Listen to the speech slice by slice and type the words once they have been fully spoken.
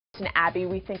Downton Abbey,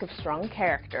 we think of strong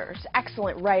characters,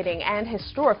 excellent writing, and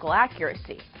historical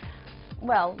accuracy.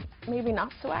 Well, maybe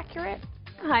not so accurate?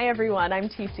 Hi everyone, I'm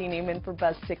TC Newman for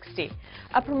Buzz60.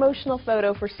 A promotional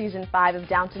photo for Season 5 of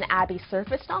Downton Abbey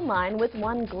surfaced online with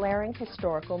one glaring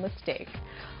historical mistake.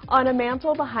 On a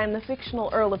mantel behind the fictional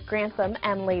Earl of Grantham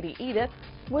and Lady Edith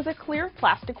was a clear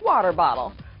plastic water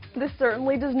bottle. This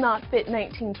certainly does not fit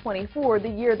 1924, the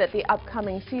year that the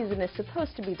upcoming season is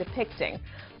supposed to be depicting.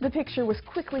 The picture was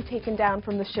quickly taken down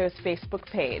from the show's Facebook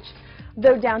page.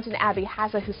 Though Downton Abbey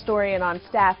has a historian on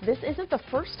staff, this isn't the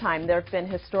first time there have been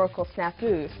historical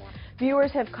snafus.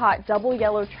 Viewers have caught double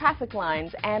yellow traffic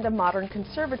lines and a modern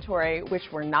conservatory,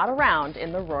 which were not around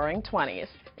in the Roaring '20s.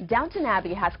 Downton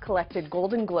Abbey has collected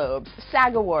Golden Globes,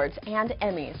 SAG Awards, and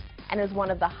Emmys, and is one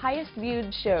of the highest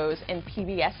viewed shows in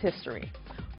PBS history.